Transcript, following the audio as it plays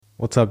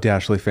What's up,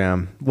 Dashley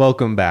fam?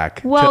 Welcome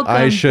back. Welcome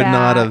I should back.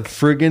 not have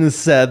friggin'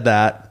 said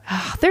that.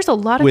 There's a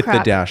lot of With the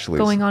crap Dashleys.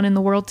 going on in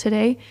the world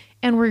today,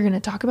 and we're going to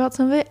talk about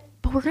some of it,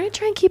 but we're going to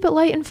try and keep it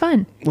light and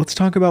fun. Let's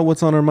talk about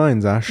what's on our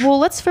minds, Ash. Well,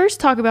 let's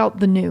first talk about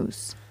the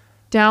news.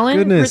 Dallin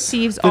Goodness,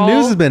 receives the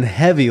news has been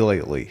heavy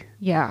lately.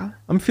 Yeah.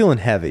 I'm feeling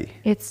heavy.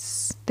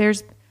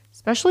 There's,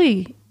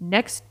 especially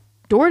next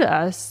door to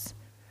us.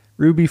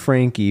 Ruby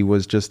Franke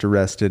was just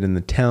arrested in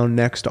the town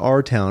next to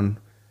our town.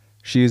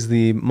 She is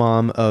the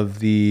mom of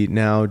the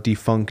now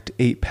defunct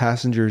 8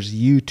 Passengers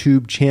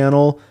YouTube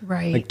channel.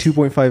 Right. Like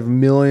 2.5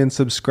 million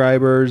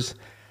subscribers.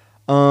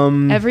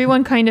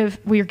 Everyone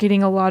we're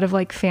getting a lot of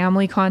like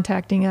family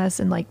contacting us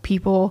and like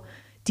people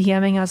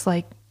DMing us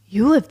like,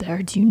 you live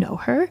there. Do you know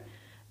her?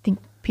 I think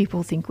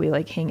people think we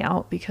like hang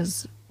out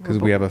because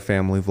we have a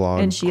family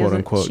vlog, and quote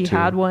unquote. She too.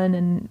 had one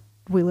and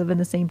we live in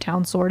the same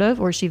town sort of,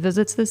 or she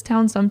visits this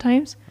town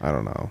sometimes. I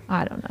don't know.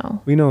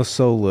 We know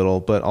so little,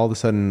 but all of a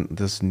sudden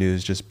this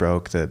news just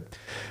broke that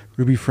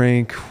Ruby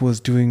Frank was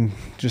doing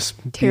just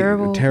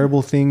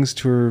terrible things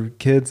to her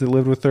kids that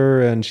lived with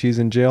her, and she's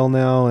in jail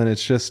now, and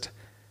it's just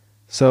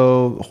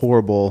so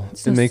horrible.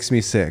 It makes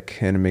me sick,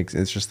 and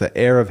it's just the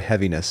air of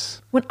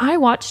heaviness. When I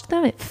watched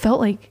them, it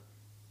felt like,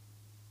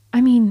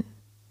 I mean,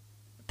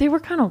 they were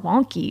kind of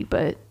wonky,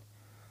 but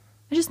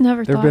I just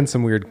never There thought. have been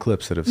some weird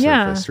clips that have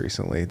surfaced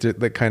recently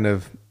that kind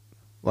of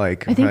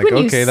like, I think when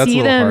you okay, that's a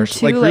see little them harsh.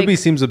 too, Like like- Ruby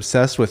seems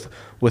obsessed with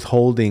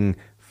withholding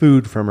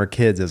food from her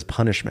kids as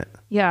punishment.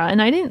 Yeah,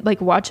 and I didn't like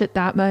watch it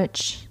that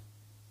much.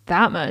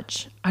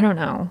 I don't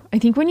know. I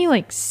think when you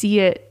like see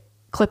it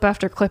clip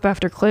after clip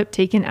after clip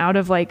taken out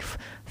of like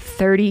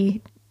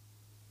 30,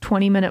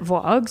 20-minute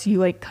vlogs, you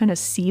like kind of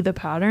see the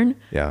pattern.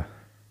 Yeah.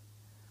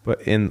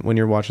 But when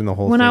you're watching the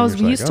whole When thing, I was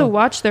used to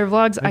watch their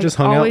vlogs, I just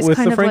hung out with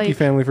the Franke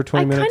family for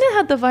 20 minutes. I kind of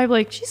had the vibe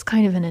like she's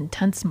kind of an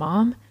intense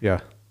mom. Yeah.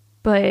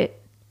 But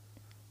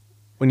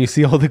when you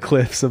see all the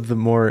clips of the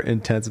more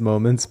intense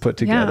moments put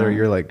together,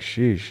 you're like,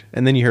 sheesh.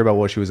 And then you hear about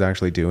what she was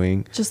actually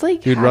doing. just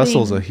like Dude,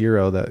 Russell's a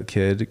hero, that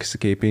kid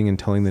escaping and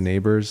telling the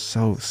neighbors.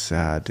 So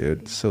sad,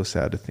 dude. So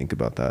sad to think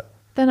about that.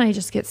 Then I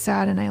just get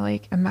sad and I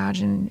like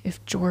imagine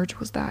if George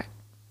was that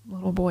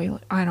little boy.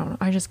 I don't know.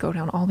 I just go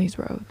down all these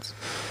roads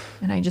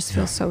and I just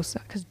feel so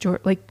sad because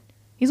George, like,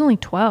 he's only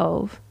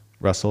 12.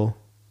 Russell?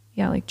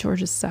 Yeah, like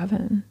George is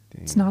 7.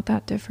 Dang. It's not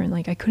that different.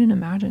 Like I couldn't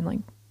imagine like.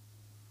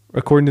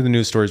 According to the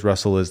news stories,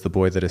 Russell is the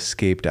boy that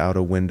escaped out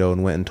a window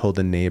and went and told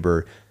the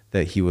neighbor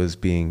that he was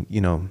being,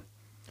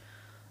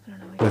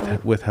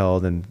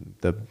 withheld in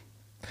the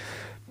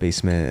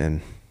basement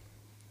and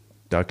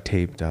duct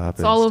taped up.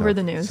 It's all over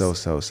the news.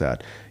 So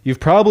sad.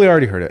 You've probably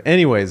already heard it.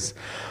 Anyways,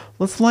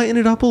 let's lighten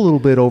it up a little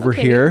bit over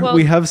here. Well,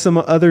 we have some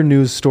other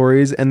news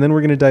stories, and then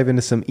we're going to dive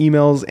into some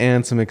emails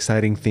and some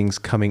exciting things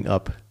coming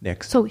up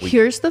next week.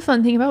 Here's the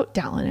fun thing about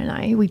Dallin and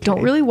I. We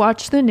don't really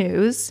watch the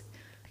news.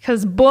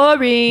 Because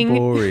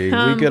boring. We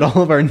get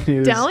all of our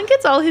news. Dallin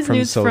gets all his from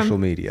news social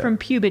media, from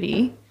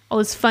puberty, all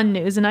his fun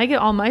news, and I get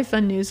all my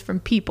fun news from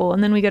people,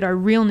 and then we get our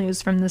real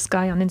news from this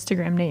guy on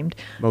Instagram named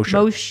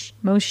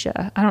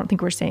Moshe. I don't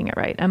think we're saying it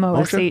right.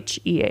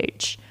 Mosheh.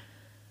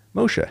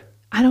 Moshe.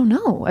 I don't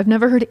know. I've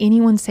never heard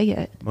anyone say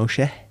it.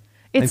 Moshe.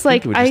 It's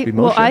like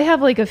I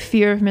have like a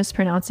fear of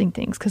mispronouncing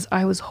things because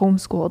I was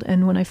homeschooled,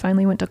 and when I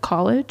finally went to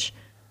college,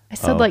 I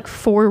said like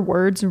 4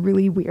 words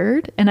really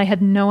weird and I had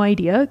no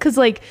idea. Cause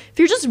like, if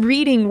you're just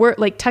reading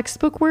like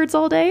textbook words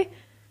all day,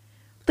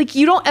 like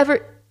you don't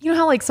ever, you know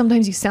how like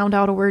sometimes you sound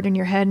out a word in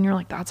your head and you're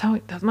like,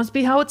 that must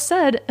be how it's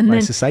said. And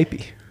then,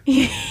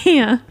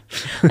 yeah.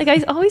 Like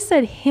I always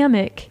said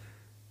hammock.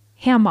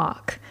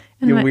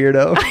 And you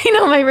weirdo. I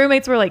know my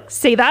roommates were like,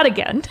 say that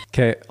again.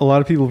 Okay. A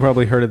lot of people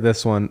probably heard of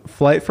this one.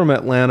 Flight from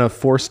Atlanta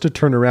forced to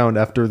turn around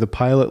after the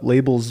pilot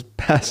labels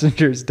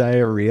passengers'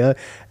 diarrhea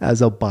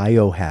as a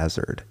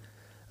biohazard.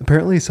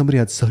 Apparently somebody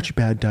had such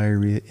bad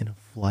diarrhea in a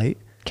flight.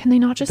 Can they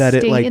not just that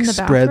stay it like in the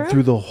spread bathroom?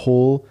 through the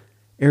whole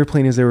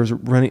airplane as they were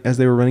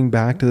running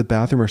back to the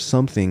bathroom or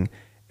something,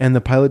 and the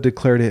pilot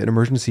declared it an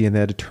emergency and they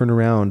had to turn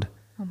around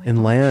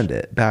land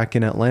it back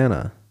in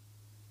Atlanta.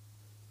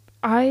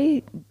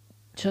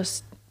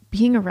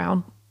 Being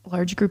around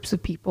large groups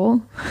of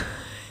people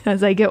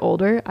as I get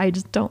older,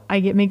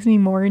 it makes me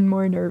more and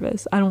more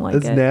nervous. I don't like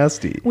it. That's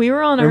nasty. We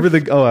were on I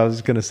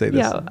was going to say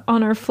this. Yeah,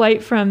 on our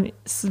flight from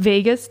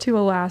Vegas to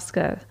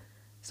Alaska.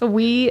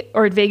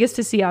 Or Vegas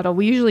to Seattle.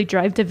 We usually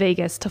drive to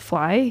Vegas to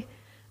fly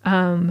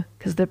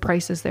because the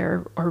prices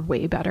there are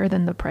way better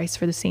than the price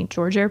for the St.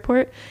 George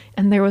airport.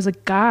 And there was a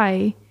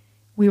guy,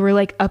 we were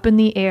like up in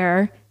the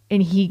air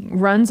and he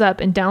runs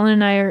up and Dallin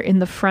and I are in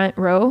the front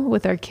row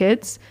with our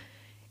kids.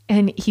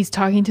 And he's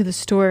talking to the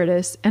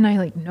stewardess, and I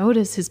like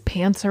notice his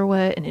pants are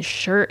wet and his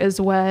shirt is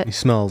wet. He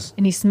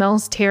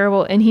smells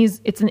terrible. And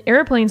it's an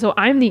airplane, so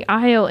I'm the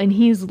aisle, and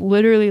he's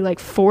literally like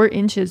 4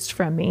 inches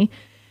from me.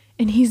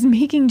 And he's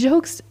making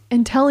jokes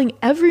and telling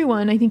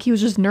everyone. I think he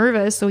was just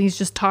nervous, so he's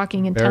just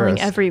talking and telling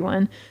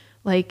everyone.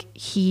 Like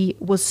he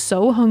was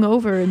so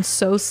hungover and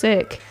so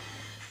sick.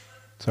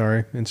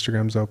 Sorry,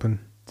 Instagram's open.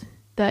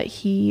 That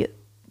he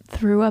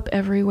threw up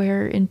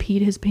everywhere and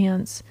peed his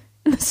pants.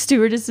 And the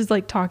stewardess is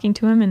like talking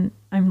to him, and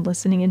I'm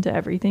listening into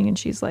everything, and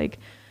she's like,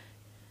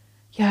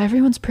 yeah,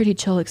 everyone's pretty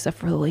chill except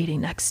for the lady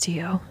next to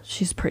you.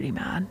 She's pretty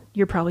mad.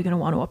 You're probably going to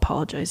want to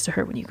apologize to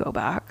her when you go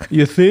back.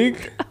 You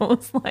think? I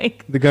was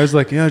like... The guy's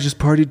like, yeah, I just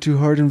partied too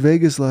hard in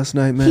Vegas last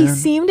night, man. He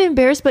seemed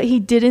embarrassed, but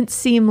he didn't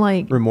seem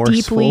like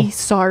remorseful. Deeply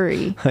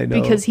sorry. I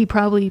know. Because he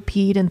probably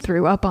peed and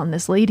threw up on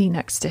this lady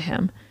next to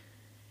him.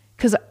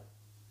 Because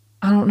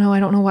I don't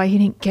know why he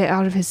didn't get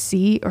out of his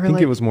seat. Or I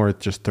think it was more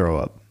just throw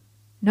up.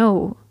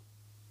 No.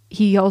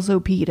 He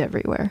also peed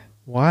everywhere.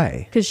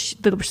 Why? Because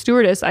the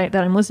stewardess that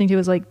I'm listening to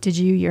was like, did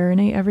you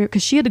urinate everywhere?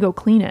 Because she had to go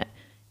clean it.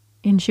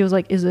 And she was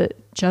like, is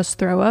it just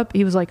throw up?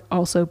 He was like,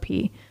 also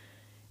pee.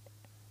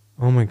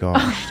 Oh my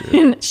gosh, dude.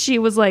 And she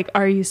was like,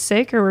 are you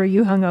sick or were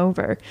you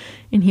hungover?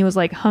 And he was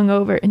like,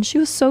 hungover. And she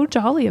was so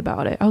jolly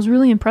about it. I was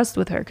really impressed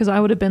with her because I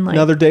would have been like...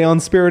 Another day on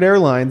Spirit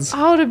Airlines.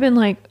 I would have been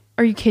like,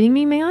 are you kidding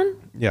me, man?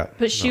 Yeah.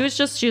 But she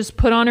just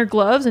put on her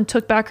gloves and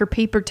took back her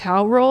paper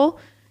towel roll.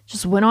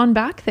 Just went on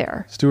back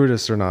there.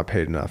 Stewardesses are not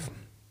paid enough.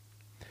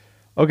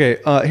 Okay,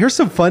 here's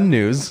some fun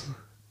news.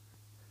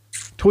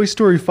 Toy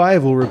Story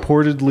 5 will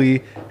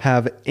reportedly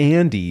have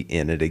Andy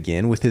in it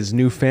again, with his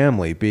new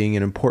family being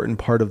an important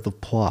part of the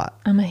plot.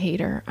 I'm a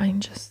hater.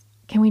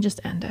 Can we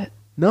just end it?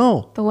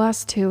 No. The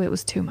last two, it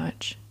was too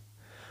much.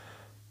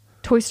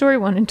 Toy Story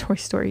 1 and Toy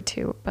Story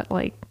 2, but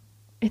like,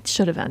 it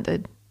should have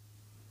ended.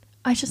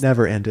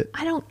 Never end it.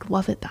 I don't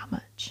love it that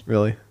much.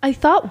 Really? I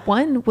thought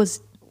 1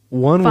 was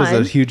One fun,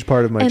 was a huge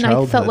part of my childhood.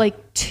 And I felt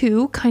like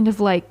 2 kind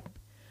of like,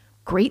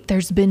 great,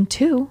 there's been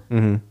 2.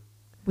 Mm-hmm.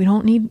 We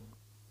don't need...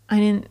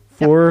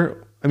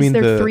 4... I mean,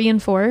 is there 3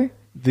 and 4?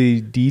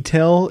 The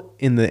detail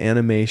in the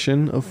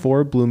animation of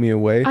 4 blew me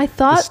away. I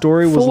thought the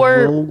story was 4, a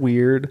little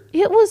weird.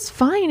 It was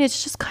fine.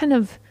 It's just kind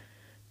of...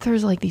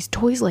 There's like these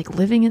toys like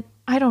living in...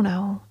 I don't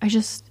know.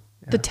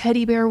 The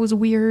teddy bear was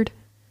weird.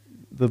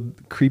 The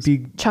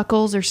creepy...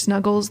 Chuckles or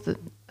Snuggles that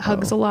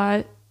hugs a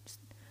lot.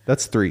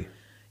 That's 3.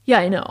 Yeah,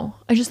 I know.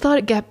 I just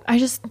thought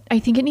I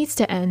think it needs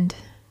to end.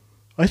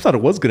 I thought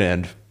it was going to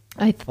end.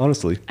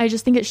 Honestly. I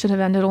just think it should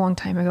have ended a long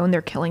time ago, and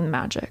they're killing the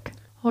magic.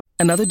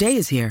 Another day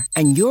is here,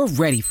 and you're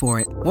ready for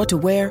it. What to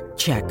wear?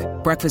 Check.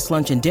 Breakfast,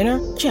 lunch, and dinner?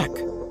 Check.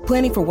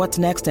 Planning for what's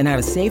next and how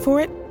to save for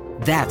it?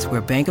 That's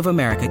where Bank of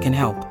America can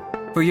help.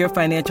 For your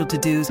financial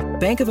to-dos,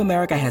 Bank of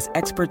America has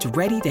experts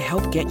ready to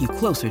help get you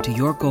closer to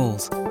your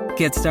goals.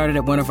 Get started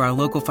at one of our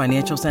local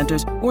financial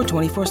centers or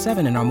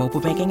 24/7 in our mobile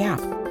banking app.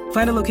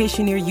 Find a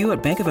location near you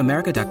at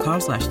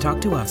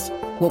bankofamerica.com/talktous.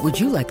 What would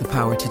you like the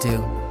power to do?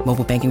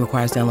 Mobile banking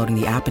requires downloading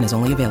the app and is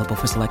only available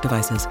for select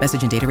devices.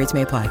 Message and data rates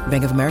may apply.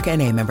 Bank of America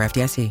N.A., member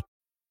FDIC.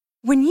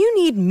 When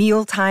you need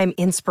mealtime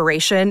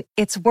inspiration,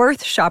 it's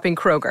worth shopping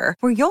Kroger,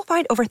 where you'll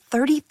find over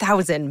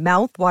 30,000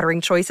 mouth-watering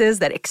choices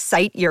that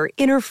excite your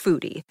inner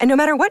foodie. And no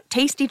matter what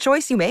tasty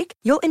choice you make,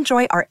 you'll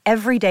enjoy our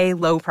everyday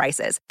low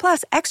prices,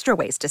 plus extra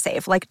ways to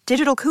save, like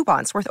digital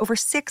coupons worth over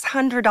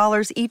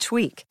 $600 each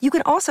week. You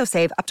can also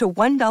save up to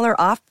 $1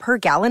 off per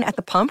gallon at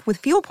the pump with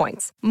fuel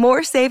points.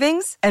 More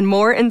savings and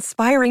more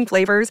inspiring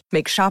flavors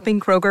make shopping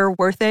Kroger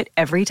worth it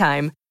every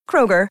time.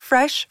 Kroger,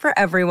 fresh for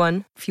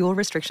everyone. Fuel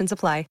restrictions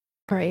apply.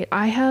 All right,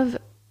 I have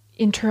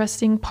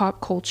interesting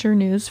pop culture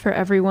news for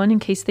everyone in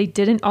case they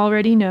didn't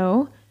already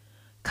know.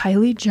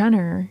 Kylie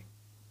Jenner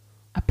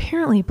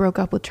apparently broke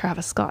up with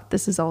Travis Scott.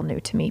 This is all new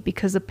to me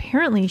because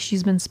apparently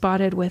she's been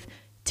spotted with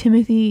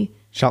Timothée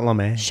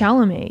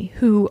Chalamet,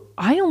 who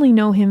I only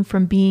know him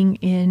from being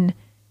in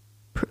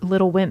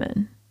Little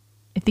Women.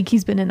 I think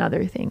he's been in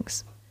other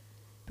things,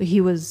 but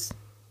he was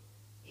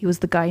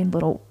the guy in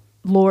Little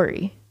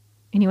Lori.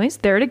 Anyways,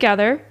 they're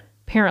together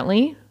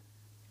apparently.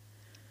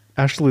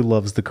 Ashley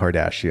loves the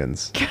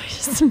Kardashians.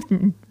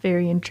 I'm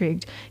very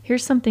intrigued.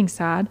 Here's something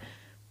sad.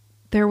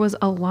 There was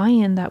a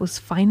lion that was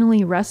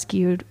finally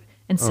rescued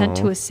and sent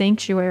to a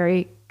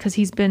sanctuary because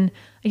I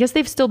guess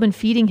they've still been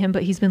feeding him,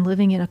 but he's been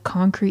living in a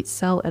concrete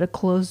cell at a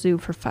closed zoo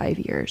for 5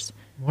 years.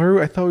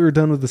 I thought we were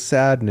done with the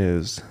sad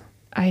news.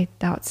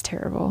 That's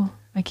terrible.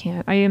 I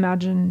can't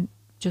imagine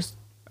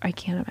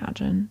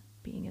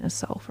being in a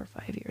cell for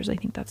 5 years. I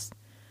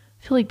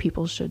feel like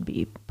people should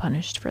be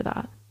punished for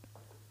that.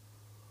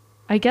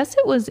 I guess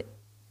it was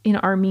in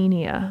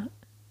Armenia.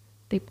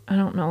 I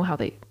don't know how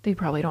they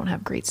probably don't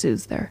have great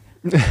zoos there.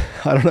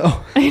 I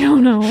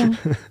don't know.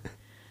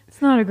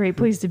 It's not a great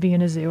place to be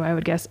in a zoo, I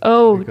would guess.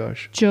 Oh my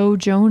gosh. Joe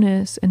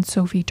Jonas and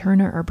Sophie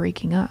Turner are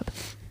breaking up.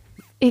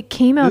 It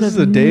came out This is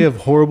a day of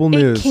horrible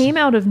news. It came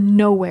out of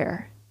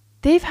nowhere.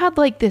 They've had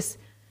like this,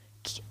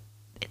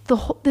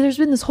 there's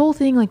been this whole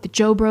thing like the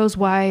Joe Bros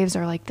wives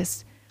are like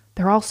this,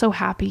 they're all so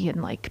happy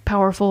and like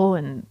powerful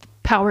and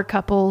power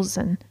couples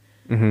and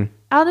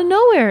out of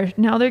nowhere,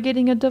 now they're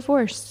getting a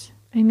divorce.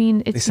 I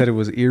mean, they said it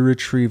was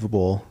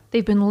irretrievable.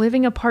 They've been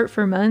living apart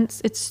for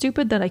months. It's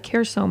stupid that I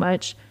care so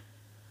much.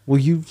 Well,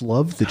 you've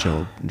loved the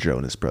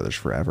Jonas Brothers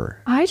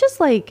forever. I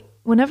just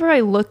whenever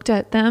I looked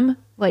at them,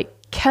 like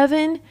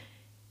Kevin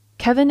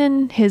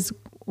and his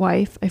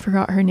wife, I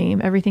forgot her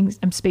name.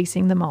 I'm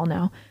spacing them all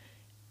now.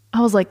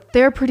 I was like,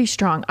 they're pretty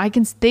strong.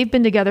 They've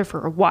been together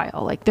for a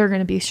while. Like they're going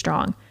to be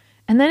strong.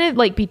 And then it,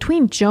 like,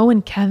 between Joe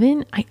and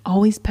Kevin, I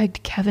always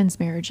pegged Kevin's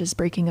marriage as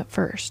breaking up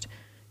first.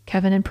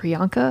 Kevin and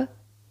Priyanka,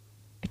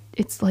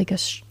 it's like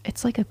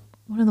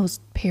one of those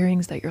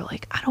pairings that you're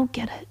like, I don't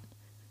get it,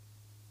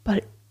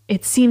 but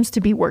it seems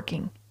to be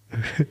working.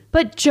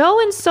 But Joe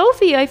and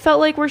Sophie, I felt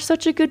like were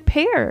such a good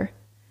pair.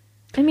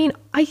 I mean,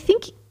 I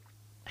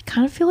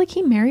kind of feel like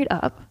he married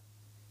up.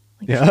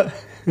 Like, yeah.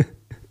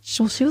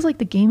 She was like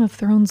the Game of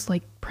Thrones,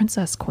 like,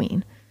 princess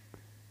queen.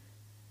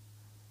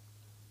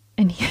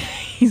 And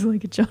he's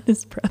like a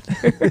Jonas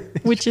brother,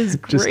 which is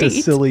great. Just a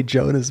silly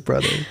Jonas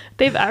brother.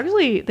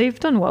 They've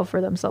done well for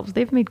themselves.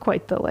 They've made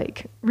quite the,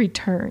 like,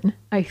 return,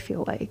 I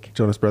feel like.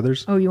 Jonas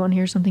Brothers? Oh, you want to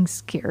hear something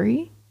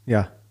scary?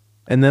 Yeah.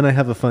 And then I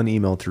have a fun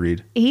email to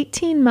read.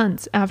 18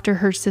 months after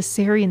her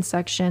cesarean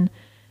section,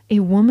 a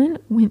woman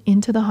went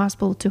into the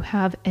hospital to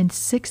have a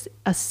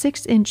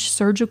 6-inch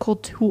surgical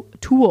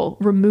tool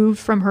removed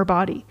from her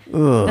body.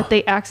 Ugh. That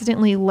they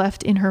accidentally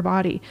left in her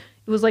body.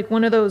 It was like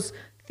one of those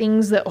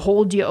things that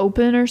hold you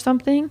open or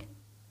something.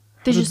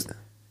 They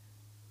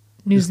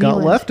New Zealand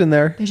got left in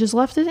there. They just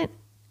left it in.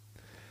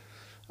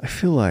 I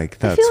feel like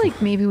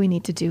maybe we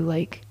need to do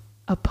like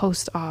a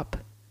post-op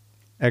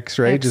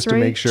X-ray just to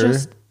make sure.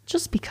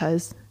 Just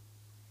because.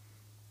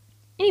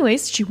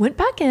 Anyways, she went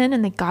back in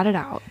and they got it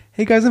out.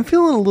 Hey guys, I'm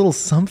feeling a little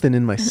something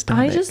in my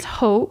stomach. I just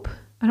hope,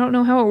 I don't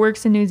know how it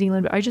works in New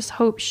Zealand, but I just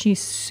hope she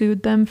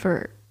sued them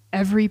for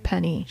every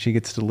penny. She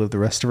gets to live the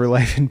rest of her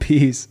life in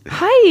peace.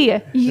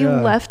 Hi, you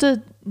left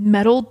a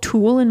metal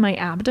tool in my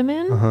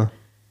abdomen? Uh-huh.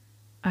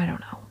 I don't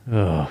know.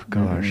 Oh,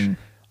 gosh.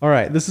 All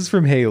right, this is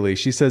from Haley.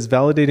 She says,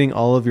 validating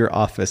all of your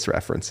Office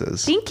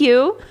references. Thank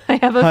you. I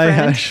have a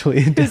friend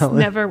Ashley and who's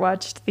never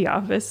watched The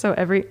Office, so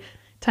every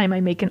time I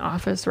make an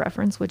Office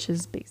reference, which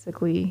is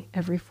basically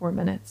every 4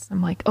 minutes,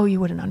 I'm like, oh, you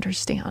wouldn't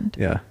understand.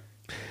 Yeah.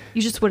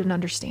 You just wouldn't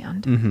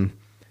understand. Mm-hmm.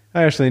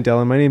 Hi, Ashley and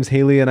Dylan. My name's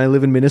Haley, and I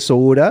live in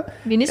Minnesota.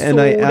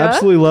 And I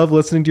absolutely love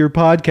listening to your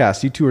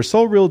podcast. You two are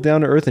so real, down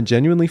to earth, and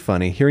genuinely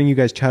funny. Hearing you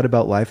guys chat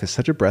about life is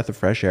such a breath of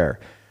fresh air.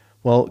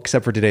 Well,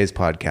 except for today's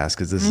podcast,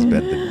 because this has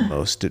been the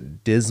most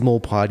dismal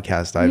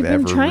podcast I've ever recorded.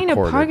 We've been trying to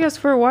podcast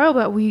for a while,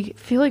 but we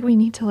feel like we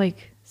need to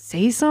like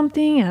say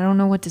something. I don't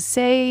know what to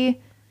say.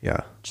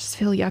 Yeah. Just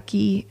feel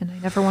yucky, and I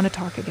never want to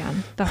talk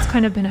again. That's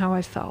kind of been how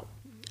I felt.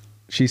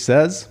 She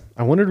says,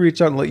 I wanted to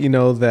reach out and let you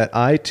know that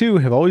I, too,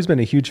 have always been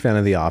a huge fan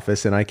of The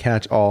Office, and I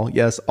catch all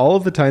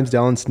of the times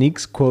Dallin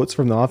sneaks quotes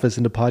from The Office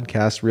into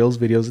podcasts, reels,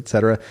 videos,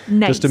 etc.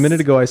 Nice. Just a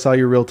minute ago, I saw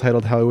your reel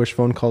titled How I Wish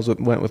Phone Calls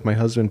Went With My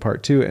Husband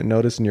Part 2, and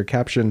noticed in your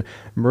caption,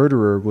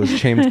 murderer was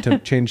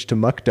changed to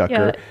muck ducker.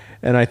 Yeah.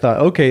 And I thought,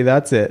 okay,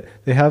 that's it.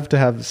 They have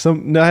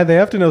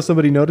to know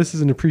somebody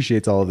notices and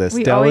appreciates all of this.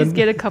 We always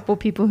get a couple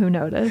people who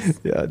notice.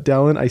 Yeah,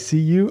 Dallin, I see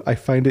you. I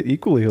find it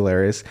equally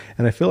hilarious,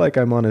 and I feel like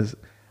I'm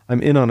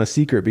in on a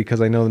secret because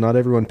I know not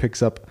everyone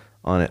picks up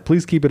on it.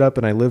 Please keep it up,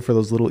 and I live for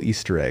those little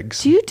Easter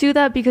eggs. Do you do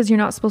that because you're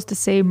not supposed to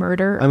say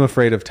murder? I'm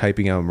afraid of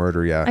typing out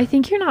murder, yeah. I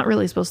think you're not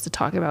really supposed to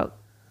talk about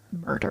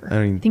murder.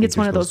 I think it's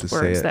one of those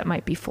words that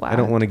might be flagged. I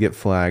don't want to get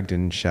flagged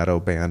and shadow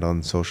banned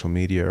on social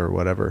media or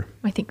whatever.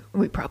 I think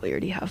we probably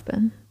already have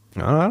been. I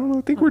don't know.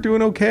 I think we're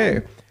doing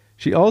okay.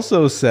 She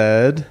also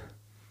said,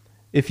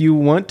 if you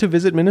want to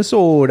visit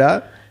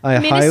Minnesota, I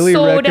highly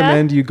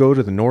recommend you go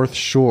to the North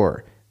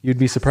Shore. You'd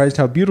be surprised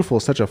how beautiful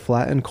such a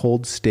flat and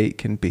cold state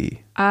can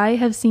be. I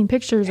have seen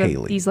pictures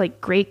of these like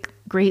Great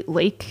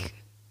Lake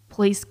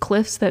place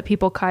cliffs that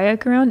people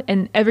kayak around,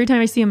 and every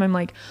time I see them, I'm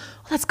like,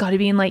 oh, that's got to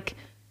be in like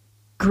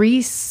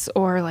Greece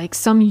or like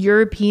some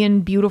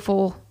European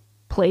beautiful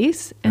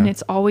place, and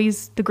it's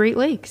always the Great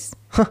Lakes.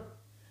 Huh.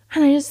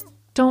 And I just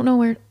don't know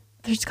where.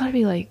 There's got to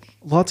be like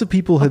lots of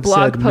people have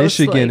said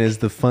Michigan is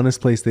the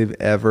funnest place they've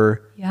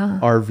ever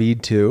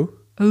RV'd to.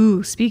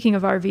 Ooh, speaking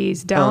of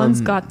RVs,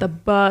 Dallin's got the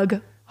bug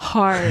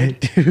hard.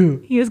 I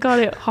do. He has got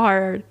it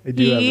hard. I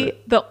do have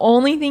it. The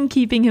only thing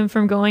keeping him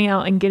from going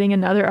out and getting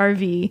another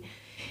RV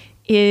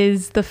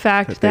is the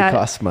fact that they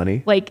cost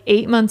money. Like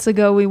 8 months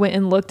ago, we went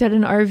and looked at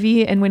an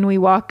RV, and when we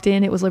walked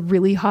in, it was a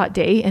really hot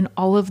day, and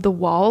all of the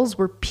walls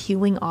were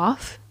peeling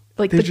off.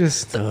 Like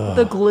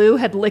the glue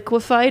had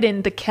liquefied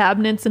in the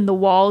cabinets and the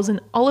walls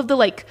and all of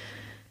the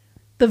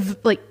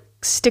the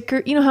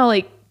sticker. You know how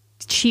like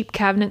cheap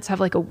cabinets have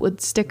like a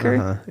wood sticker?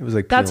 Uh-huh. It was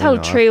like that's how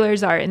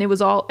trailers are, and it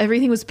was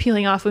everything was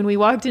peeling off when we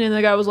walked in, and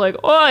the guy was like,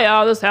 "Oh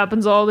yeah, this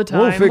happens all the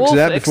time. We'll fix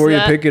that before you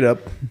pick it up."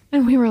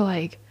 And we were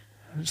like,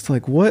 "Just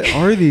like what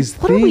are these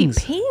what things?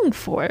 What are we paying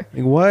for?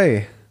 Like,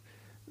 why?"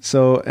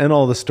 So, and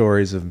all the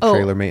stories of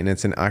trailer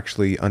maintenance and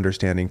actually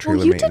understanding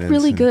trailer maintenance. You did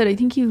really good. I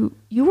think you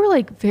were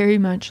like very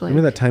much like...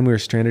 Remember that time we were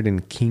stranded in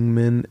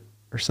Kingman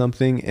or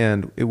something,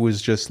 and it was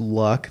just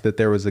luck that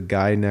there was a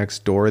guy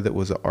next door that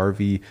was an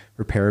RV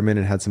repairman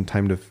and had some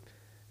time to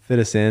fit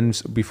us in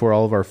before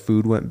all of our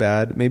food went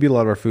bad. Maybe a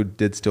lot of our food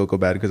did still go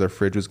bad because our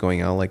fridge was going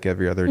out like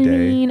every other day. I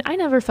mean, I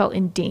never felt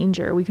in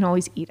danger. We can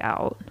always eat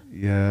out.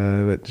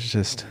 Yeah, but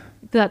just...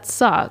 That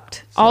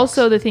sucked.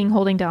 Also, the thing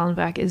holding Dallin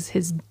back is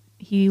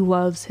he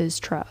loves his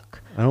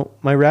truck.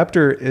 My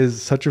Raptor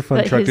is such a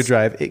fun truck to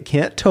drive. It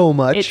can't tow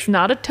much. It's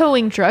not a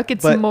towing truck.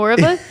 It's more of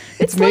a.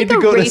 It's like a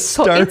race.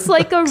 It's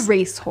like a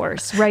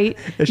racehorse, right?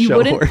 You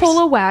wouldn't pull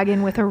a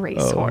wagon with a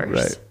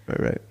racehorse.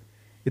 Right.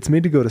 It's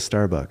made to go to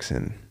Starbucks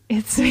and.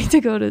 It's made to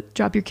go to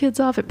drop your kids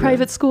off at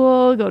private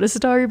school, go to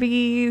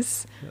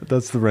Starbucks.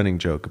 That's the running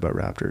joke about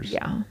Raptors.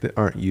 Yeah. That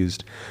aren't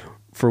used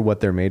for what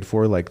they're made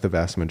for, like the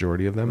vast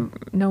majority of them.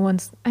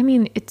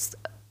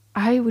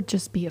 I would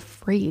just be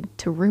afraid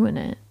to ruin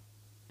it.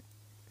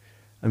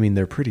 I mean,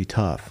 they're pretty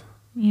tough.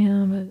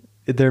 Yeah,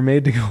 but they're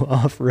made to go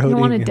off-roading. You don't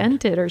want to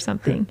dent it or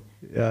something.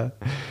 Yeah.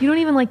 You don't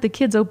even like the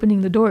kids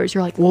opening the doors.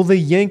 You're like, well, they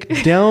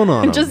yank down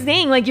on them. I'm just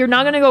saying, like, you're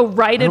not going to go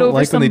ride it over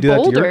like some boulders. I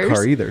don't like when they do that to your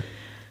car either.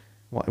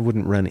 Well, I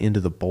wouldn't run into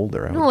the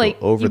boulder. I would like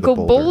go over you the go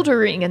boulder.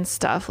 bouldering and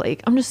stuff.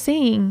 Like, I'm just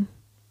saying.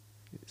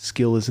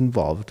 Skill is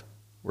involved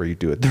where you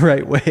do it the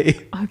right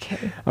way.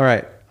 Okay. All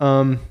right.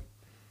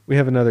 We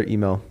have another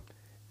email.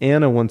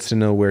 Anna wants to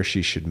know where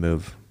she should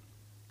move.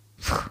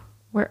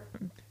 Where?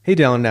 Hey,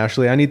 Dallin and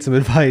Ashley, I need some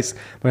advice.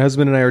 My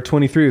husband and I are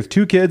 23 with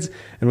 2 kids,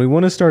 and we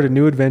want to start a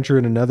new adventure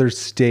in another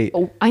state.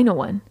 Oh, I know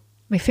one.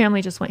 My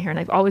family just went here, and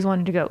I've always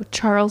wanted to go.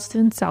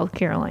 Charleston, South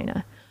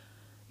Carolina.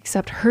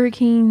 Except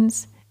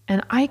hurricanes.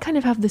 And I kind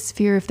of have this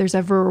fear if there's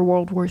ever a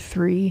World War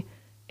III,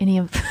 any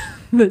of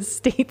the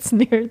states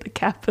near the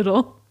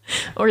capital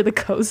or the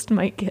coast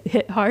might get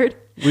hit hard.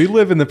 We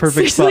live in the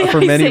perfect spot for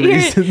many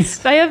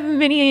reasons. I have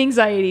many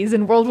anxieties,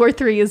 and World War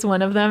III is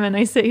one of them. And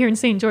I sit here in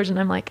St. George, and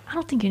I'm like, I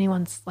don't think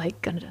anyone's like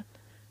gonna.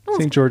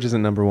 St. George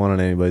isn't number 1 on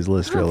anybody's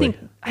list, really.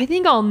 I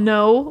think I'll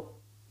know.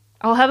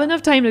 I'll have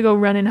enough time to go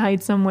run and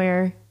hide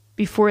somewhere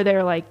before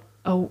they're like,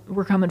 oh,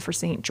 we're coming for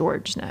St.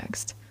 George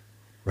next.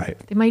 Right.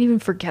 They might even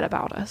forget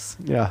about us.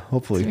 Yeah,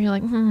 hopefully. So you're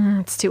like,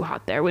 it's too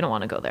hot there. We don't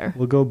want to go there.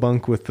 We'll go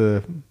bunk with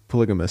the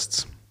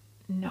polygamists.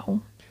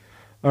 No.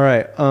 All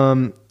right.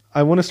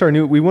 We want to start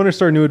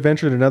a new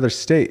adventure in another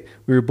state.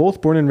 We were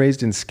both born and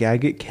raised in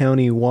Skagit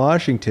County,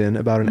 Washington,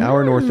 about an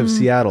hour north of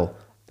Seattle.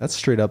 That's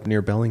straight up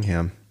near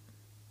Bellingham.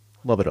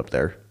 Love it up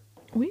there.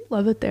 We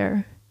love it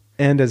there.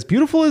 And as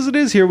beautiful as it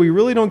is here, we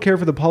really don't care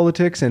for the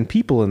politics, and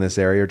people in this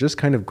area are just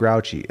kind of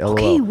grouchy. LOL.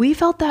 Okay, we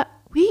felt that.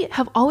 We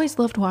have always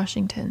loved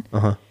Washington.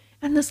 Uh-huh.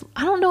 And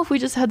I don't know if we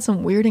just had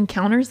some weird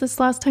encounters this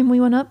last time we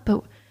went up,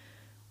 but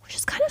we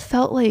just kind of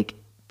felt like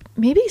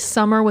maybe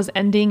summer was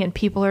ending and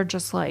people are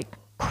just like,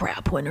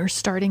 crap, winter's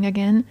starting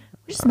again.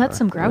 We just met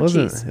some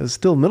grouchies. It was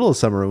still middle of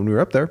summer when we were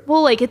up there.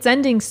 Well, like it's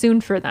ending soon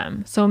for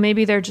them. So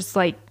maybe they're just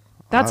like,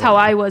 that's how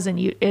I was in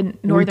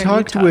northern Utah. We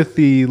talked with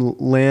the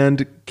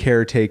land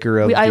caretaker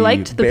of I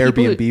liked the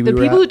Airbnb. The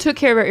people who took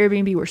care of our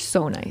Airbnb were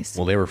so nice.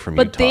 Well, they were from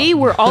Utah. But they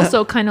were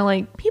also kind of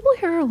like, people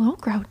here are a little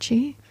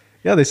grouchy.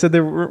 Yeah, they said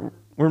there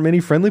weren't many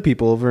friendly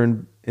people over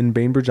in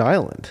Bainbridge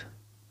Island.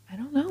 I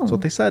don't know. That's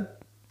what they said.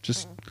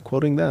 Just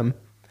quoting them.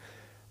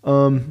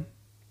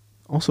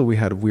 Also, we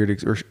had a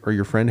weird, or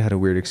your friend had a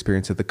weird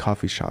experience at the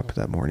coffee shop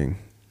that morning.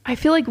 I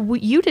feel like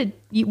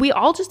we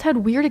all just had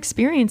weird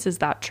experiences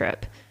that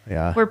trip.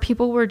 Yeah. Where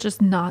people were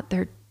just not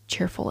their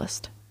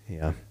cheerfulest.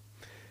 Yeah.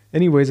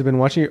 Anyways, I've been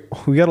watching.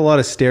 We got a lot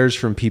of stares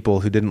from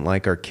people who didn't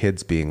like our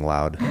kids being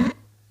loud.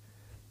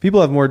 People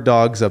have more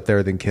dogs up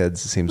there than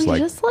kids, it seems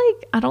like.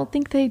 I don't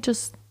think we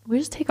just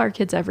take our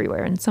kids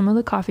everywhere. And some of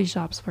the coffee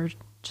shops were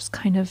just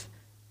kind of.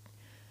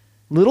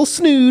 Little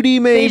snooty,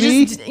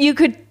 maybe. You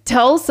could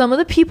tell some of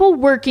the people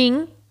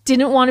working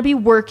didn't want to be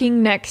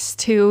working next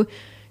to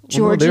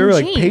George and they were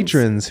James. Like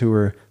patrons who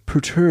were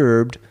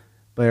perturbed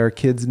by our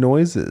kids'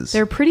 noises.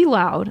 They're pretty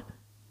loud,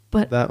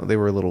 but they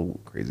were a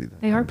little crazy.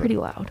 They are pretty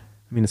loud.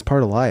 I mean, it's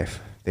part of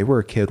life. They were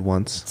a kid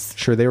once.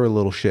 Sure, they were a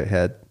little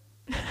shithead.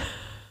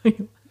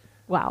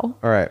 Wow.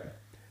 All right.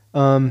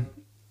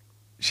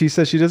 She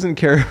says she doesn't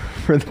care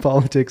for the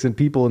politics and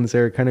people in this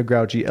area, kind of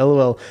grouchy.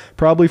 LOL,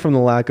 probably from the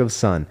lack of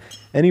sun.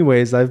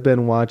 Anyways, I've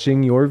been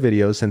watching your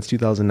videos since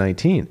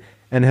 2019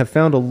 and have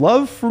found a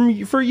love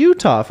for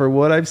Utah for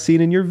what I've seen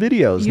in your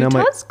videos.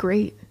 Utah's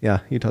great. Yeah,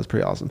 Utah's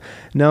pretty awesome.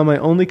 Now, my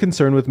only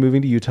concern with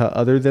moving to Utah,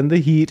 other than the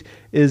heat,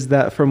 is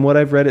that from what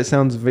I've read, it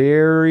sounds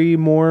very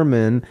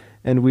Mormon,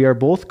 and we are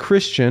both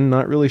Christian,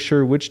 not really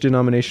sure which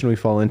denomination we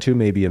fall into,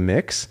 maybe a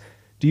mix.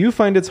 Do you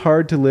find it's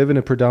hard to live in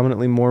a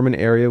predominantly Mormon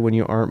area when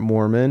you aren't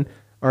Mormon?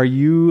 Are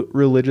you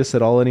religious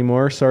at all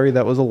anymore? Sorry,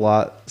 that was a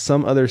lot.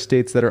 Some other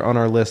states that are on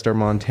our list are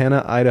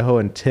Montana, Idaho,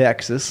 and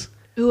Texas.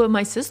 Ooh,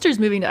 my sister's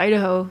moving to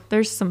Idaho.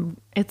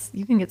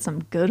 You can get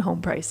some good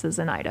home prices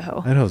in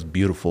Idaho. Idaho's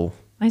beautiful.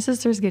 My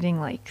sister's getting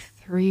like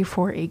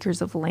 3-4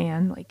 acres of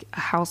land, like a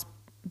house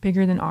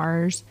bigger than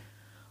ours.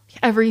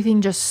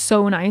 Everything just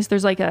so nice.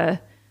 There's like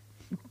a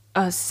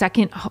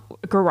second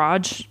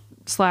garage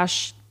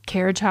 /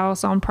 carriage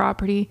house on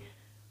property.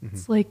 Mm-hmm.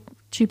 It's like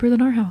cheaper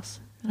than our house.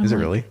 Is it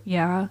really?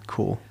 Yeah.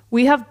 Cool.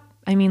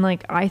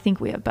 I think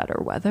we have better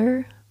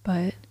weather,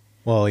 but.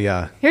 Well,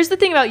 yeah. Here's the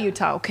thing about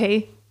Utah,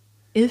 okay?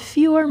 If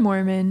you are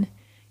Mormon,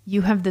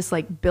 you have this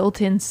like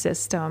built-in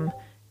system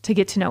to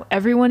get to know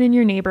everyone in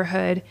your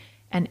neighborhood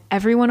and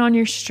everyone on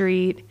your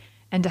street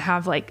and to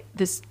have like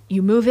this,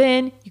 you move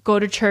in, you go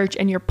to church,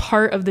 and you're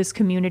part of this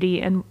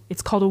community, and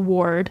it's called a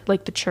ward,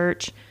 like the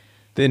church.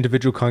 The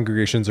individual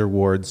congregations are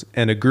wards,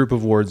 and a group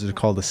of wards is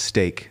called a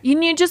stake.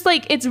 You just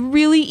like, it's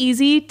really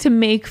easy to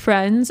make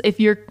friends if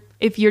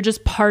you're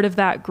just part of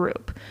that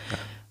group.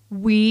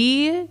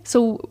 This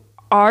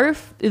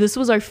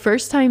was our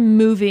first time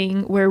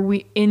moving where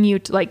we in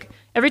Utah, like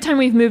every time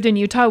we've moved in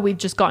Utah, we've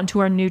just gotten to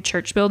our new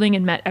church building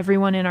and met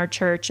everyone in our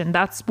church. And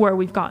that's where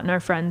we've gotten our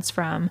friends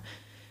from.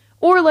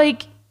 Or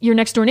like your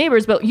next door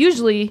neighbors, but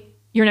usually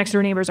your next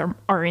door neighbors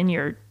are in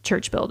your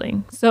church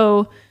building.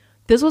 So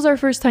this was our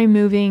first time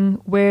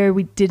moving where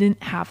we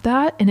didn't have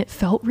that. And it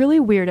felt really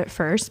weird at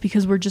first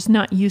because we're just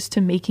not used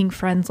to making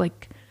friends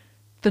like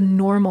the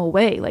normal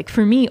way. Like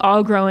for me,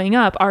 all growing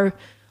up, our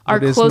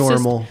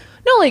closest,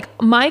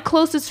 like my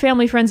closest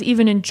family friends,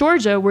 even in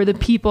Georgia, were the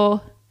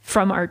people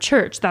from our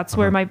church. That's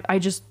where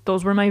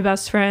those were my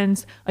best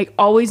friends. I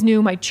always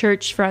knew my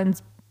church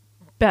friends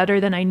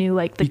better than I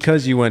knew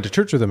because you went to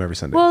church with them every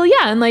Sunday. Well,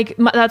 yeah. And like,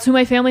 that's who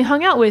my family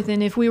hung out with.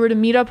 And if we were to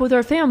meet up with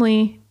our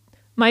family,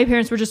 my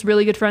parents were just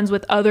really good friends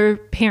with other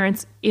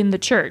parents in the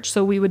church.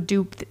 So we would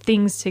do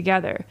things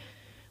together.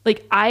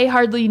 Like I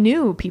hardly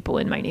knew people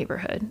in my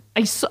neighborhood.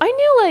 I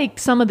knew like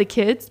some of the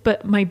kids,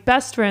 but my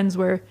best friends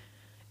were,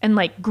 and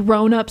like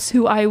grown-ups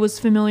who I was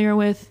familiar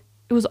with,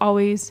 it was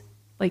always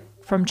like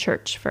from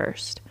church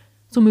first.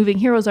 So moving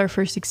here was our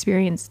first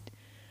experience,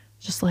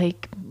 just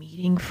like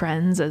meeting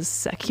friends as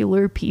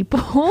secular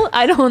people.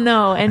 I don't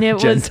know. And it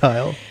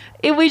Gentile.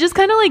 We just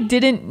kind of like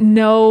didn't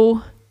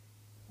know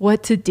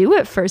what to do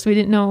at first. We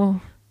didn't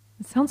know.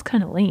 It sounds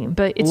kind of lame,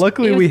 but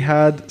luckily we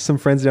had some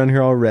friends down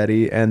here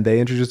already, and they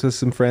introduced us to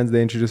some friends.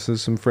 They introduced us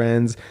to some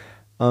friends.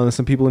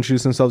 Some people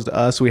introduced themselves to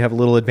us. We have a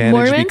little advantage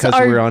Mormons because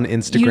we're on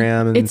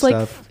Instagram and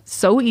stuff. It's like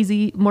so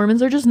easy.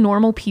 Mormons are just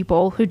normal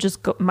people who just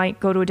might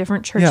go to a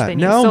different church than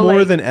you. Now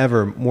more than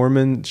ever,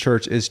 Mormon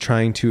church is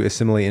trying to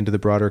assimilate into the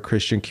broader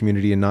Christian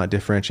community and not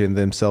differentiate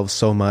themselves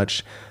so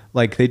much.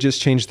 Like they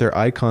just changed their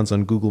icons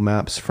on Google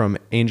Maps from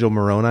angel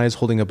Moroni's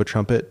holding up a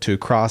trumpet to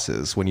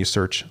crosses. When you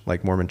search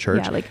like Mormon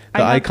church, the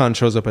icon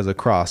shows up as a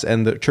cross.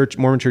 And the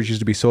Mormon church used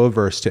to be so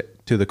averse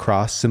to the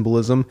cross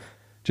symbolism,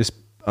 just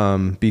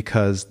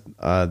because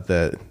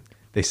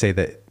they say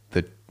that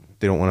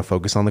they don't want to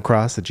focus on the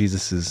cross, that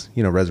Jesus is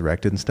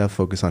resurrected and stuff.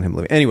 Focus on him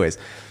living. Anyways,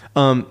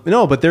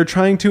 no, but they're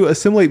trying to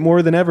assimilate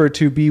more than ever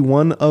to be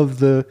one of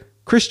the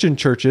Christian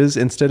churches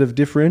instead of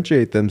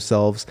differentiate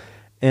themselves.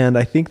 And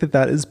I think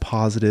that is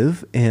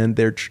positive, and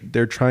they're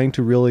trying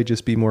to really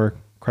just be more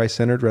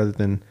Christ-centered rather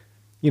than,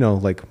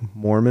 like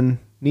Mormon.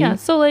 Yeah.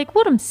 So like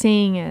what I'm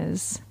saying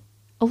is,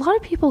 a lot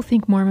of people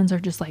think Mormons are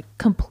just like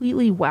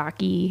completely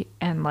wacky,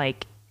 and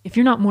like if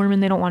you're not Mormon,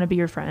 they don't want to be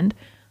your friend.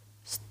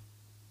 It's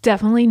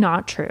definitely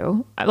not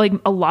true. Like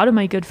a lot of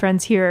my good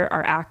friends here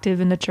are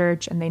active in the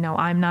church, and they know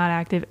I'm not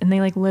active, and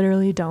they like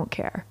literally don't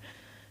care.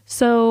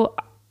 So.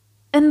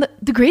 And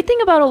the great thing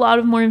about a lot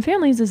of Mormon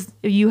families is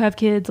if you have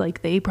kids,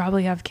 like they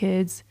probably have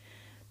kids.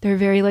 They're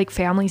very like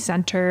family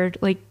centered.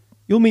 Like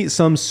you'll meet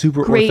some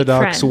super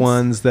Orthodox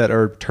ones that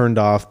are turned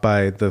off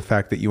by the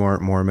fact that you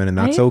aren't Mormon, and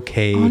that's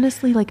okay.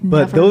 Honestly, like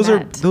but those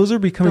are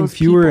becoming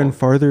fewer and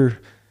farther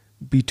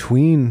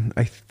between.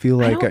 I feel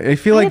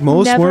like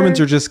most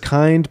Mormons are just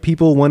kind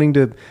people wanting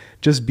to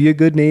just be a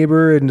good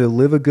neighbor and to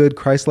live a good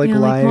Christ-like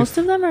life. Like most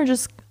of them are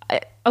just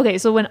okay.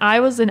 So when I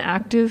was an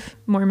active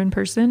Mormon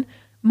person,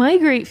 my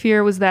great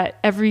fear was that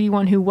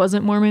everyone who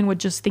wasn't Mormon would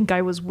just think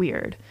I was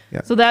weird.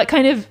 Yeah. So that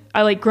kind of,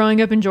 I like growing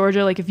up in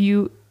Georgia, like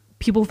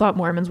people thought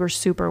Mormons were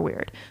super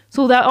weird.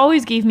 So that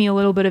always gave me a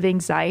little bit of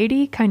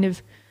anxiety, kind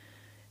of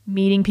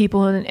meeting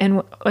people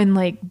and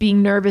like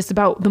being nervous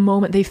about the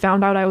moment they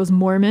found out I was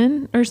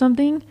Mormon or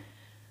something.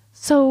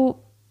 So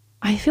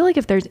I feel like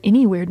if there's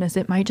any weirdness,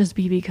 it might just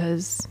be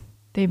because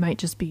they might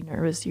just be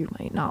nervous you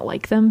might not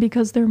like them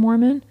because they're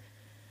Mormon.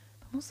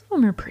 But most of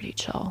them are pretty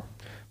chill.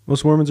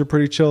 Most Mormons are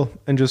pretty chill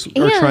and just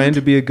are trying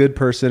to be a good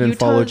person and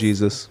follow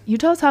Jesus.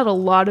 Utah's had a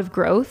lot of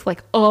growth,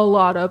 like a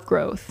lot of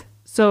growth.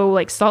 So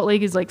like Salt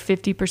Lake is like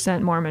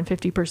 50% Mormon,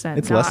 50%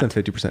 It's not. Less than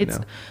 50%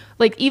 now.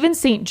 Like even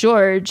St.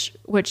 George,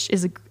 which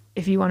is,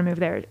 if you want to move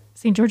there,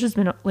 St. George has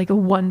been like a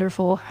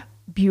wonderful,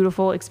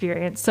 beautiful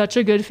experience. Such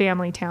a good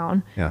family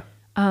town. Yeah.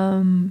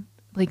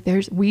 Like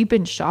we've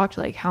been shocked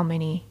like how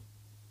many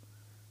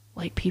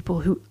like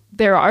people who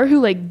there are who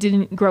like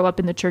didn't grow up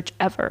in the church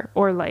ever,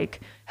 or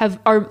like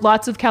are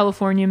lots of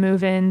California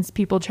move-ins.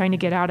 People trying to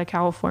get out of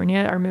California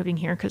are moving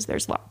here because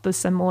there's the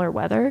similar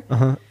weather.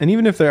 And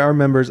even if there are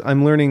members,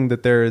 I'm learning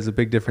that there is a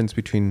big difference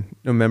between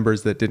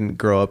members that didn't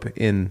grow up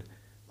in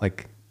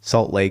like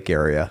Salt Lake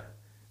area,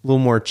 a little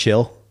more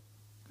chill,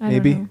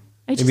 maybe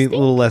a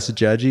little less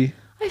judgy.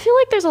 I feel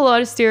like there's a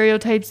lot of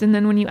stereotypes, and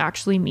then when you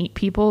actually meet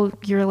people,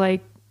 you're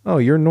like, oh,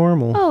 you're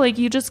normal. Oh, like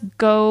you just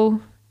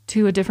go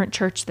to a different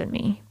church than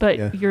me,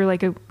 but you're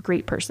like a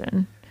great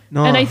person.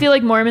 No. And I feel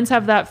like Mormons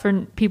have that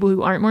for people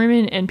who aren't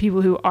Mormon, and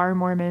people who are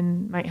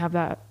Mormon might have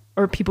that,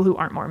 or people who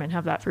aren't Mormon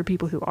have that for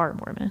people who are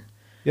Mormon.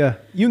 Yeah.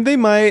 They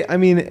might, I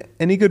mean,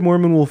 any good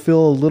Mormon will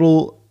feel a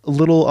little a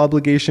little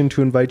obligation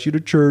to invite you to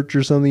church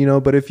or something, you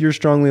know, but if you're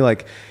strongly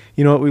like,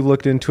 you know what, we've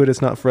looked into it,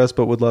 it's not for us,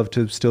 but would love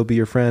to still be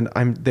your friend,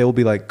 they'll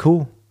be like,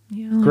 cool,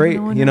 great,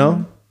 you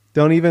know,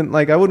 don't even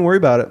like, I wouldn't worry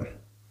about it.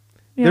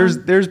 Yeah.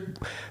 There's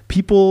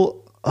people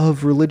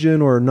of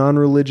religion or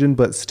non-religion,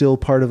 but still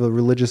part of a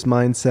religious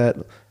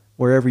mindset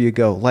wherever you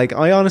go. Like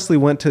I honestly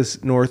went to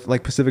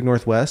Pacific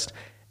Northwest,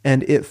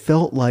 and it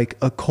felt like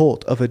a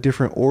cult of a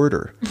different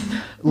order.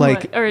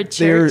 Like or a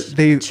church.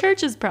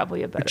 Church is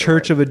probably a better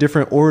church word. Of a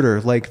different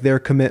order. Like their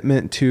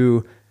commitment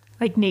to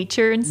like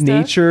nature and stuff.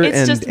 Nature it's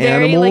and just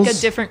very animals. like a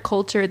different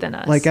culture than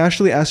us. Like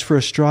Ashley asked for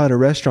a straw at a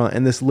restaurant,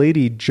 and this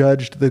lady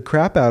judged the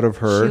crap out of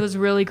her. She was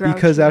really grouchy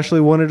because Ashley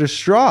wanted a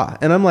straw,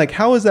 and I'm like,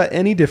 how is that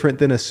any different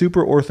than a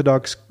super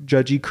orthodox,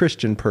 judgy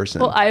Christian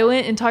person? Well, I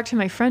went and talked to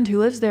my friend who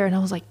lives there, and I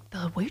was like,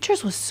 the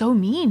waitress was so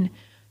mean.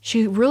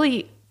 She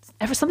really,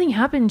 if something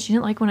happened, she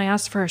didn't like when I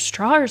asked for a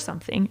straw or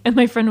something. And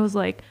my friend was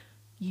like,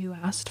 you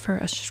asked for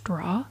a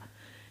straw?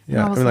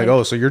 Yeah, I'm like,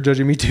 oh, so you're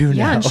judging me too now?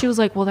 Yeah, and she was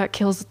like, well, that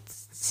kills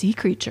sea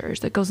creatures,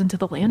 that goes into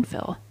the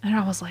landfill. And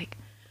I was like,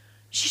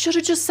 she should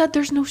have just said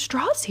there's no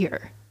straws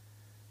here.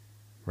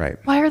 Right.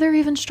 Why are there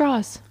even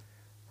straws?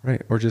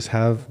 Right. Or just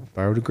have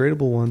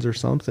biodegradable ones or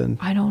something.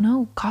 I don't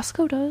know.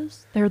 Costco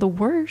does. They're the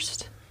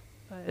worst.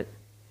 But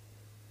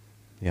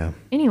yeah.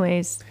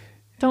 Anyways,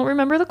 don't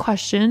remember the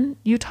question.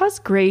 Utah's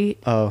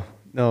great. Oh,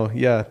 no.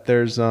 Yeah.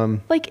 There's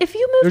like if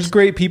you moved, there's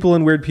great people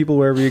and weird people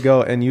wherever you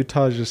go, and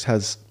Utah just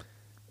has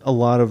a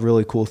lot of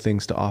really cool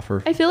things to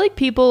offer. I feel like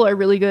people are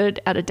really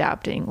good at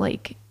adapting.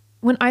 Like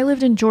when I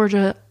lived in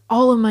Georgia,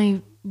 all of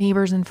my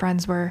neighbors and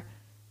friends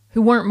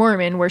who weren't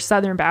Mormon were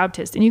Southern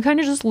Baptist, and you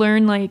kind of just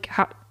learn like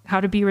how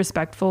to be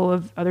respectful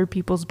of other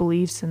people's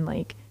beliefs, and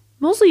like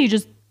mostly you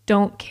just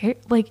don't care.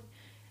 Like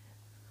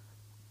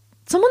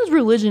someone's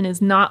religion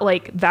is not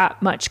like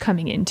that much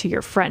coming into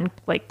your friend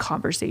like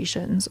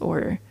conversations,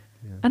 or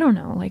I don't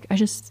know, like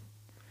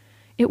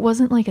it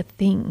wasn't like a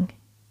thing.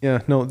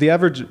 Yeah, no, the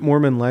average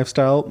Mormon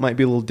lifestyle might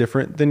be a little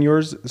different than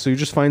yours. So you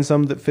just find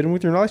some that fit in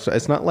with your lifestyle.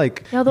 It's not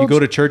like you go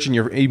to church and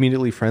you're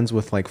immediately friends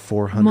with like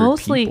 400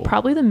 Mostly, people.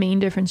 Probably the main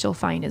difference you'll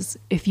find is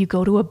if you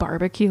go to a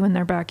barbecue in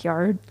their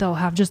backyard, they'll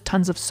have just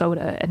tons of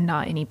soda and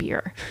not any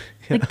beer.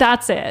 Yeah. Like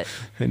that's it.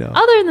 I know.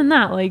 Other than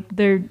that, like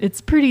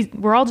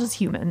we're all just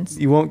humans.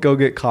 You won't go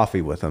get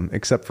coffee with them,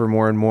 except for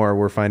more and more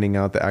we're finding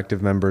out the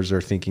active members are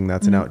thinking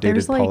that's an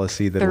outdated like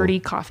policy. That 30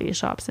 coffee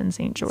shops in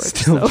St. George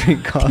still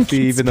drink coffee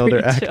even though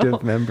they're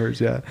active members.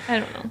 Yeah. I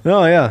don't know.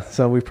 Oh yeah.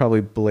 So we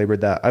probably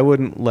belabored that. I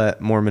wouldn't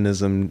let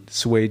Mormonism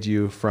sway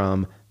you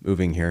from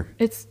moving here.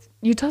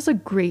 Utah's a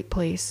great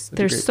place.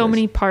 There's so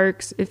many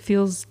parks. It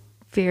feels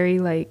very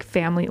like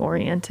family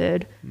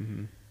oriented.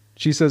 Mm-hmm.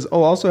 She says,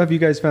 oh, also, have you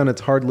guys found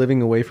it's hard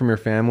living away from your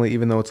family,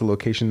 even though it's a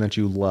location that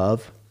you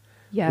love?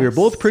 Yes. We are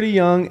both pretty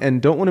young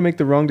and don't want to make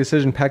the wrong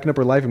decision packing up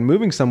our life and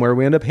moving somewhere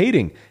we end up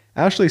hating.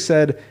 Ashley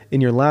said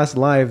in your last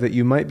live that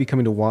you might be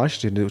coming to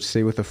Washington to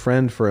stay with a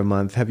friend for a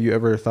month. Have you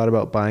ever thought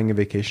about buying a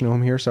vacation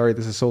home here? Sorry,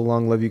 this is so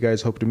long. Love you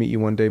guys. Hope to meet you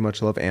one day.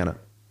 Much love, Anna.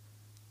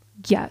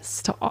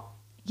 Yes.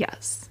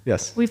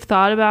 Yes. We've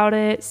thought about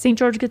it. St.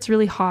 George gets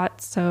really hot,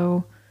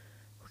 so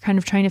we're kind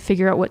of trying to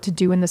figure out what to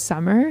do in the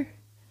summer.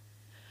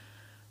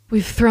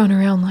 We've thrown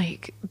around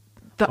like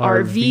the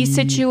RV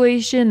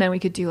situation. Then we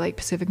could do like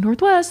Pacific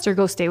Northwest or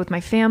go stay with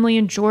my family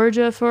in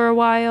Georgia for a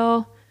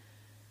while.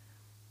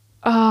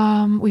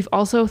 We've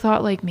also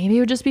thought like maybe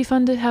it would just be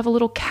fun to have a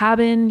little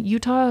cabin.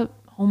 Utah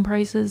home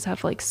prices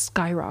have like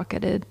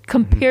skyrocketed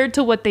compared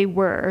to what they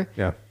were.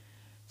 Yeah.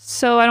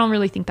 So I don't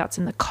really think that's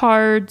in the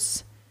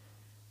cards.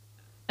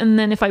 And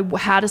then if I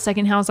had a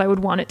second house, I would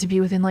want it to be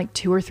within like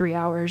 2 or 3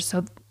 hours.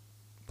 So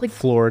like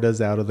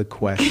Florida's out of the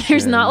question.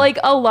 There's not like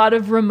a lot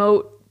of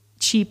remote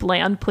cheap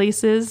land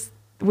places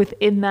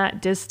within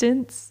that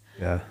distance.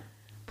 Yeah.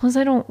 Plus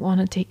I don't want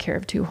to take care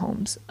of 2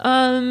 homes.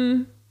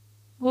 What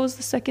was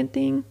the second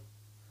thing?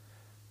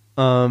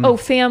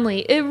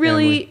 Family.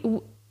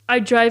 I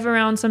drive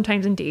around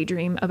sometimes and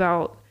daydream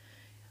about,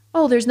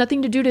 there's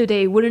nothing to do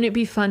today. Wouldn't it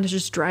be fun to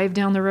just drive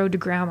down the road to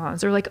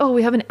grandma's? Or like,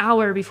 we have an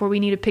hour before we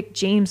need to pick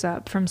James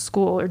up from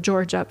school or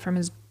George up from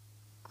his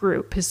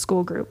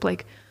school group.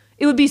 Like,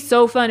 it would be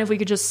so fun if we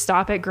could just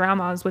stop at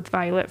grandma's with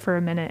Violet for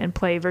a minute and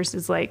play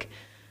versus like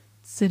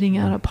sitting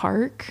at a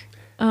park.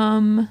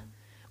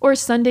 Or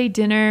Sunday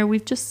dinner.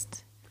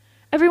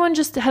 Everyone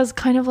just has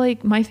kind of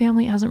like, my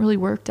family hasn't really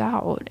worked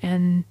out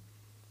and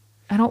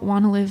I don't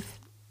want to live.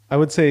 I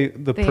would say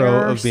the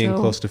pro of being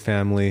close to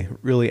family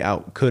really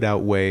could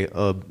outweigh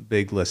a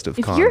big list of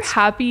cons. If you're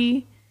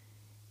happy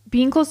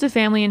being close to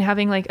family and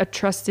having like a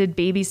trusted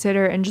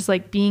babysitter and just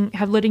like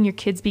letting your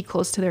kids be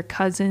close to their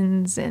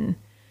cousins, and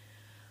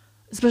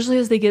especially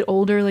as they get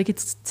older, like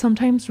it's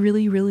sometimes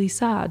really, really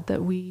sad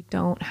that we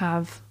don't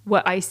have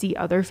what I see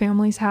other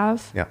families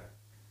have. Yeah.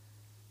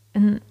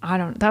 And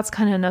that's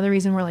kind of another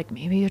reason we're like,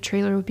 maybe a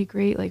trailer would be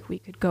great. Like we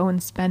could go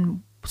and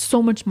spend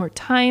so much more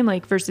time,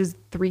 like versus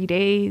 3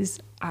 days.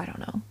 I don't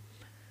know.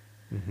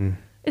 Mm-hmm.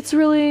 It's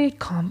really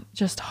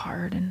just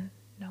hard and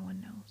no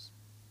one knows.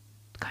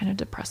 Kind of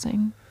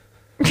depressing.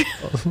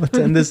 Let's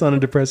end this on a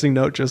depressing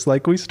note, just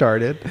like we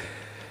started.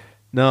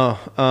 No,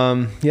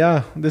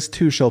 yeah, this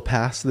too shall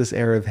pass, this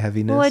era of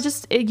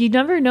heaviness. Well, you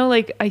never know.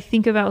 Like, I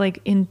think about, like,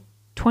 in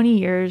 20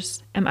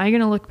 years, am I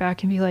going to look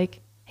back and be like,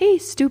 hey,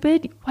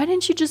 stupid, why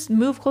didn't you just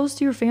move close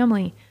to your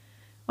family?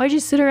 Why'd you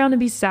sit around and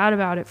be sad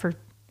about it for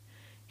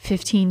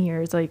 15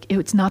 years? Like,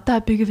 it's not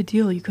that big of a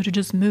deal. You could have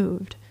just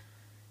moved.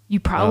 You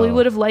probably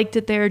would have liked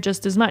it there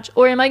just as much.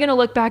 Or am I going to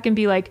look back and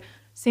be like,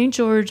 St.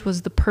 George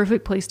was the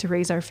perfect place to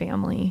raise our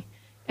family,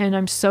 and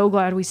I'm so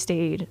glad we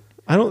stayed.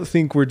 I don't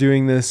think we're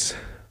doing this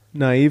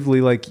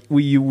naively. Like,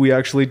 we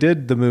actually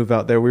did the move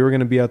out there. We were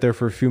going to be out there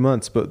for a few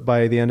months, but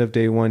by the end of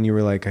day one, you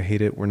were like, I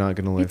hate it. We're not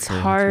going to live it's here.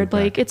 It's hard.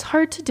 Like, it's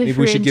hard to differentiate.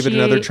 Maybe we should give it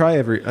another try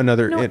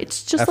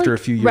it's just after a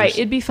few years. Right.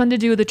 It'd be fun to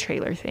do the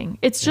trailer thing.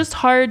 It's just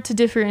hard to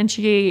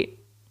differentiate.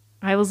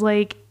 I was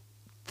like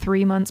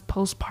 3 months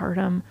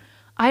postpartum.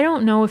 I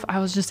don't know if I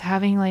was just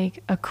having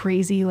like a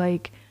crazy,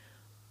 like,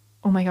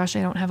 oh my gosh,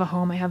 I don't have a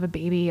home. I have a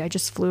baby. I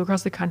just flew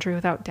across the country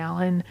without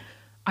Dallin.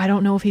 I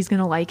don't know if he's going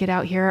to like it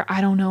out here. I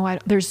don't know.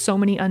 There's so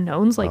many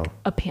unknowns, like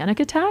a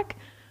panic attack.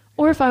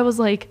 Or if I was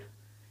like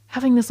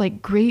having this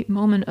like great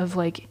moment of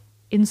like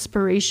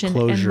inspiration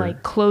and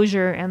like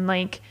closure and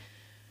like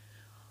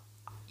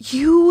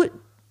you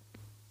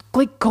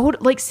like go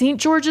to, like St.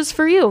 George's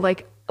for you.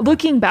 Like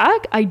looking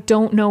back, I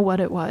don't know what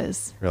it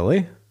was.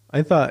 Really?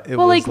 I thought it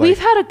was like we've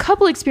had a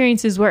couple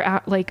experiences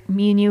where like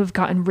me and you have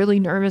gotten really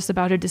nervous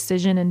about a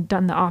decision and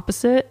done the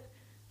opposite.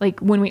 Like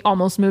when we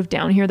almost moved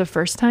down here the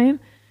first time.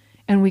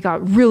 And we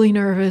got really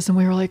nervous and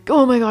we were like,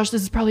 oh my gosh,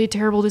 this is probably a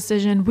terrible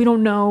decision. We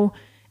don't know.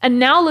 And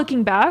now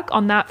looking back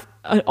on that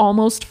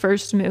almost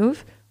first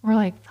move, we're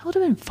like, that would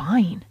have been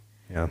fine.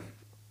 Yeah.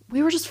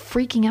 We were just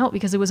freaking out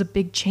because it was a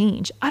big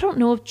change. I don't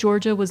know if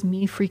Georgia was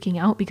me freaking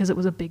out because it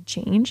was a big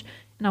change.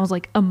 And I was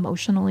like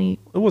emotionally.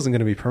 It wasn't going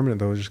to be permanent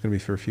though. It was just going to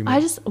be for a few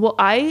months.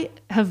 I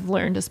have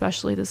learned,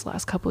 especially this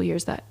last couple of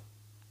years, that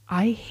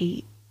I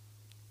hate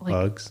like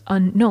bugs.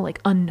 Like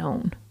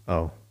unknown.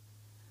 Oh.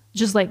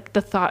 Just like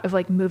the thought of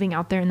like moving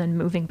out there and then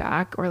moving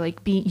back, or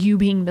like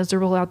being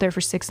miserable out there for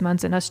 6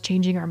 months and us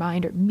changing our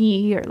mind, or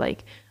me, or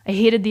like I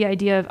hated the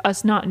idea of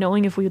us not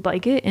knowing if we'd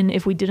like it, and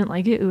if we didn't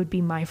like it, it would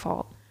be my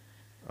fault.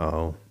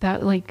 Oh,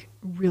 that like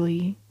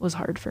really was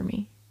hard for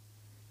me,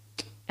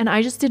 and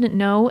I just didn't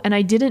know, and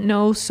I didn't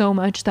know so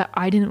much that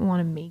I didn't want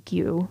to make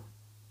you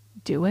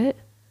do it.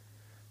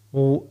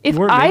 Well, if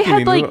I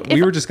had like,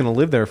 we were just going to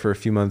live there for a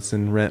few months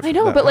and rent. I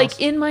know, but house. Like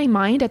in my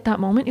mind at that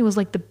moment, it was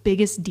like the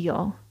biggest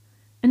deal.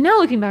 And now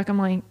looking back, I'm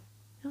like,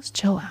 it was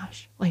chill,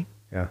 Ash. Like,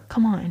 yeah.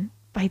 Come on.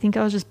 But I think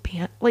I was just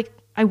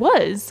I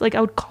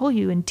would call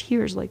you in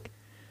tears. Like,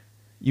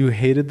 you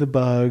hated the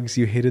bugs.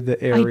 You hated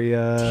the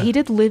area. I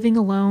hated living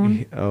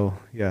alone. Oh,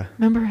 yeah.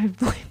 Remember, I'd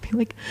be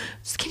like,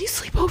 can you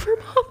sleep over,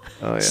 Mom?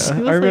 Oh,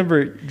 yeah. I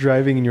remember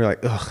driving and you're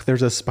like, ugh,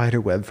 there's a spider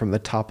web from the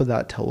top of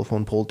that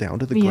telephone pole down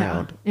to the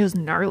ground. It was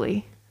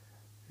gnarly.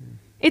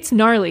 It's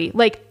gnarly.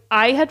 Like,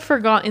 I had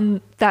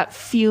forgotten that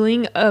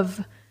feeling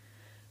of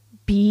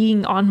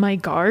being on my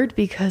guard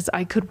because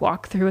I could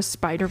walk through a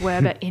spider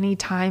web at any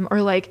time,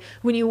 or like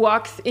when you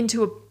walk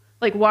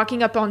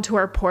walking up onto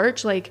our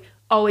porch, like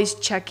always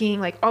checking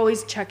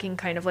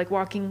kind of like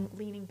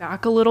leaning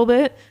back a little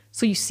bit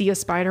so you see a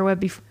spider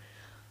web before.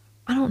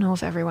 I don't know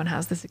if everyone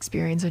has this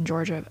experience in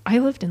Georgia. I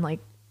lived in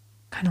like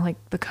kind of like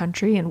the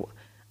country, and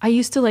we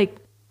used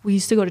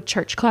to go to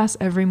church class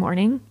every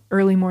morning,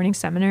 early morning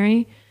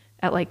seminary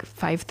at like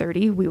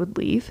 5:30. We would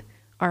leave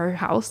our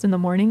house in the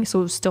morning, so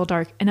it was still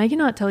dark, and I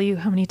cannot tell you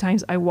how many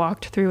times I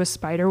walked through a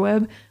spider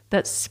web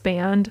that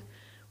spanned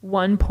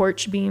one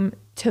porch beam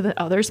to the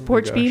other's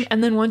porch beam,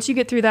 and then once you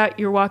get through that,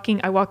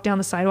 I walked down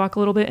the sidewalk a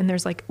little bit, and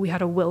there's like, we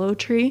had a willow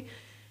tree,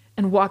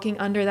 and walking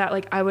under that,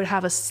 like I would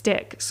have a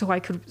stick so I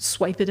could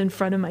swipe it in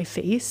front of my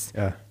face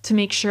to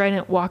make sure I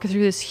didn't walk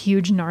through this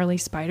huge gnarly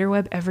spider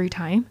web every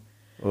time.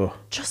 Ugh.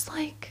 Just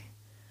like,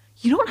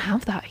 you don't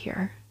have that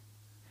here.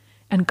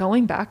 And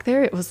going back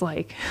there, it was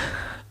like,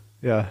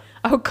 yeah,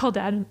 I would call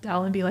Dad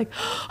and be like,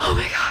 oh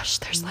my gosh,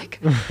 there's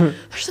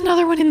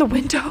another one in the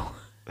window.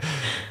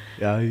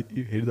 Yeah,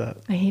 you hated that.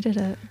 I hated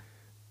it.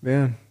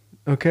 Man.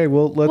 Okay,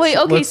 well,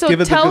 let's so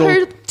tell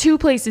her 2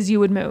 places you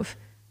would move.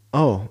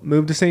 Oh,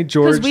 move to St.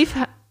 George.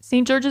 Because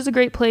St. George is a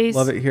great place.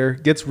 Love it here.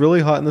 Gets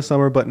really hot in the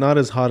summer, but not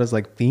as hot as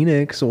like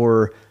Phoenix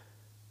or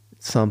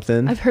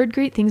something. I've heard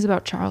great things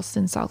about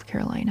Charleston, South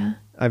Carolina.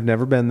 I've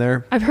never been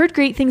there. I've heard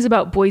great things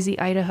about Boise,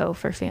 Idaho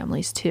for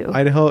families too.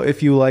 Idaho,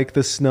 if you like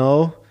the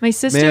snow. My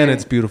sister. Man,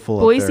 it's beautiful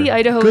Boise, up there.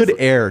 Idaho. Good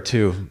air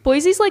too.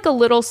 Boise's like a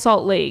little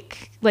Salt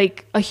Lake,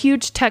 like a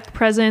huge tech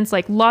presence,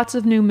 like lots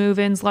of new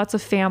move-ins, lots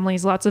of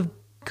families, lots of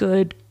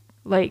good,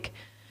 like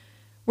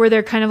where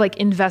they're kind of like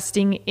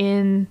investing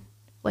in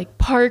like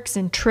parks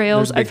and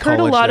trails. I've heard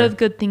a lot of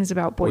good things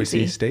about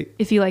Boise State.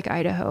 If you like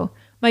Idaho.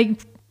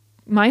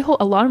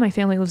 A lot of my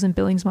family lives in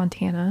Billings,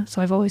 Montana,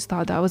 so I've always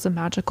thought that was a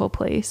magical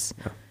place.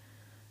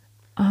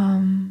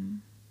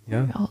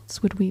 Where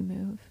else would we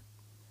move?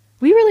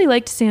 We really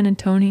liked San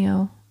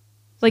Antonio,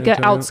 like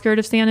an outskirt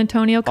of San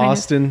Antonio.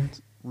 Austin,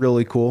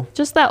 really cool.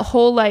 Just that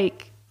whole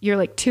like you're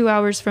like 2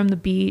 hours from the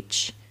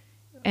beach,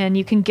 and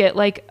you can get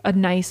like a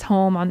nice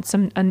home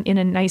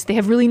they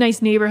have really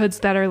nice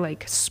neighborhoods that are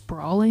like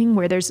sprawling,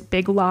 where there's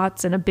big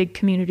lots and a big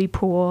community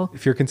pool.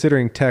 If you're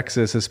considering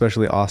Texas,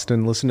 especially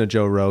Austin, listen to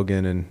Joe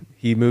Rogan, and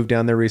he moved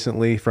down there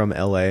recently from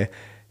LA,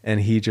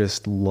 and he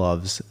just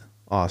loves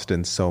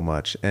Austin so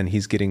much, and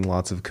he's getting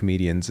lots of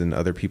comedians and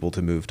other people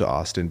to move to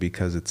Austin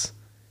because he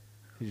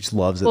just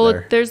loves it there.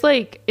 Well, there's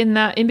like in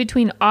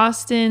between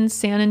Austin,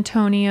 San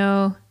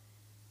Antonio,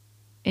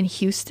 and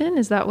Houston,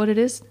 is that what it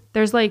is?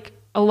 There's like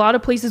a lot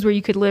of places where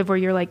you could live where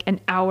you're like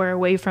an hour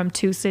away from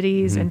 2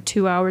 cities and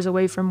 2 hours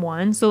away from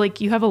one. So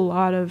like you have a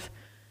lot of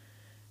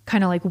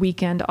kind of like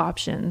weekend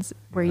options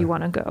where you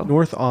want to go.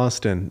 North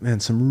Austin, man,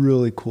 some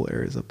really cool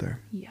areas up there.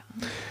 Yeah.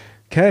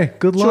 Okay,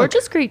 good luck.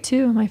 Georgia's great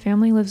too. My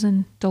family lives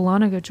in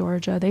Dahlonega,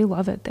 Georgia. They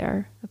love it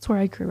there. That's where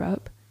I grew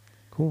up.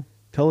 Cool.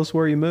 Tell us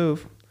where you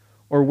move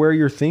or where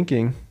you're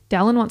thinking.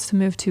 Dallin wants to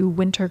move to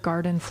Winter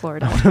Garden,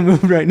 Florida. I want to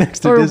move right next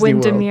to or Disney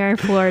World. Windermere,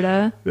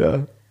 Florida.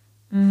 Yeah.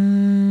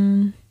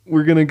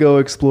 We're going to go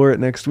explore it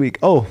next week.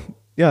 Oh,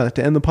 yeah,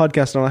 to end the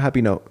podcast on a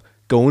happy note.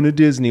 Going to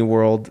Disney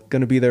World,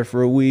 going to be there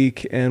for a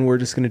week, and we're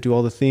just going to do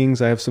all the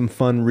things. I have some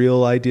fun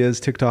reel ideas,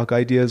 TikTok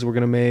ideas we're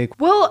going to make.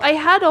 Well, I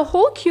had a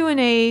whole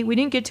Q&A. We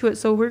didn't get to it,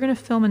 so we're going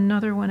to film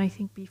another one, I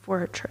think, before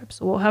our trip.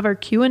 So we'll have our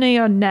Q&A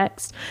on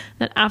next.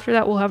 Then after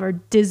that, we'll have our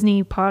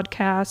Disney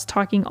podcast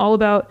talking all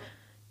about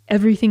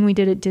everything we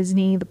did at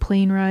Disney, the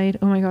plane ride.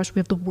 Oh my gosh, we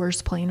have the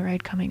worst plane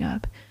ride coming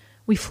up.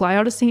 We fly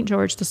out of St.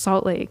 George to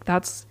Salt Lake.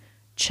 That's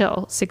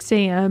chill. 6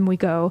 a.m. we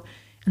go.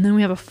 And then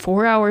we have a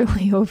 4-hour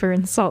layover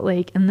in Salt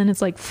Lake. And then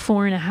it's like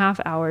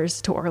 4.5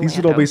 hours to Orlando. These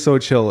would all be so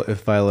chill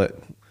if Violet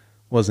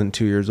wasn't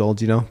 2 years old,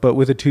 But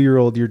with a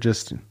 2-year-old, you're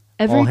just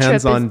all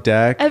hands on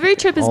deck. Every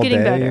trip is getting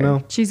day,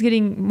 better. She's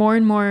getting more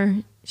and more.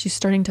 She's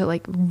starting to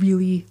like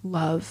really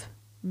love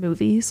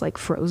movies like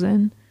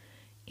Frozen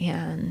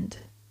and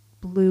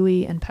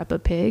Bluey and Peppa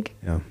Pig.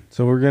 Yeah.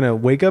 So we're going to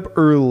wake up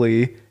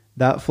early.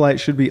 That flight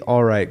should be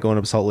all right going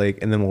up Salt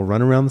Lake, and then we'll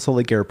run around the Salt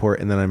Lake airport,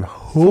 and then I'm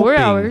hoping 4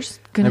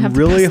 hours. I'm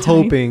really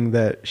hoping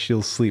that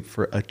she'll sleep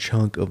for a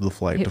chunk of the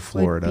flight to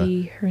Florida. It would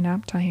be her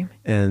nap time.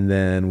 And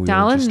then we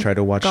will just try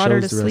to watch shows the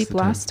rest of the time. Got her to sleep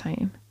last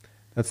time.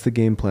 That's the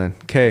game plan.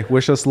 Okay,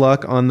 wish us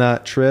luck on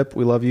that trip.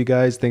 We love you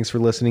guys. Thanks for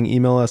listening.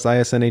 Email us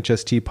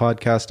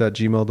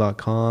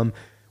isnhstpodcast@gmail.com.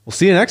 We'll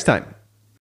see you next time.